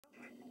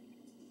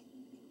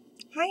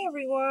Hi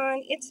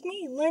everyone, it's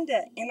me,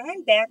 Lynda, and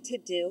I'm back to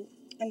do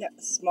a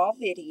small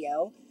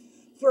video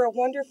for a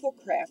wonderful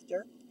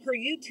crafter. Her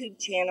YouTube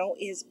channel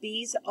is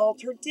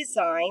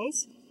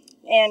Bsaltereddesigns,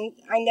 and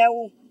I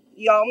know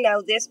y'all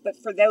know this, but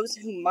for those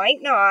who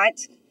might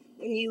not,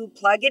 when you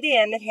plug it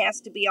in, it has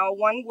to be all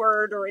one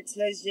word or it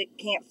says it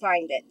can't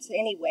find it. So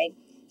anyway,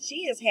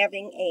 she is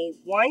having a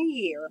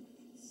 1-year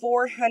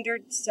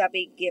 400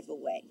 subby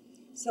giveaway.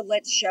 So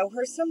let's show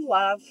her some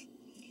love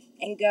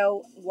and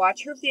go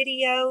watch her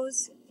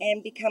videos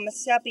and become a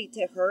subby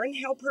to her and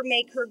help her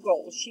make her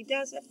goals. She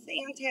does a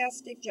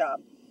fantastic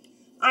job.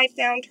 I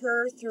found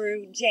her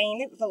through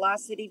Jane at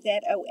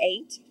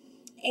VelocityVet08,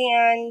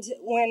 and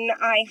when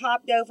I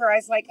hopped over, I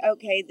was like,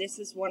 okay, this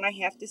is one I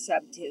have to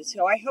sub to.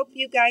 So I hope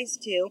you guys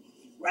too.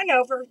 Run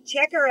over,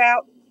 check her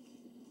out,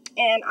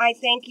 and I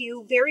thank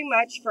you very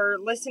much for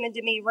listening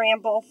to me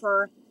ramble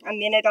for a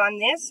minute on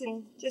this,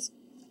 and just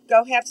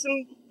go have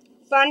some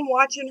fun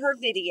watching her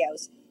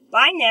videos.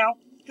 Bye now.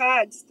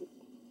 Hugs.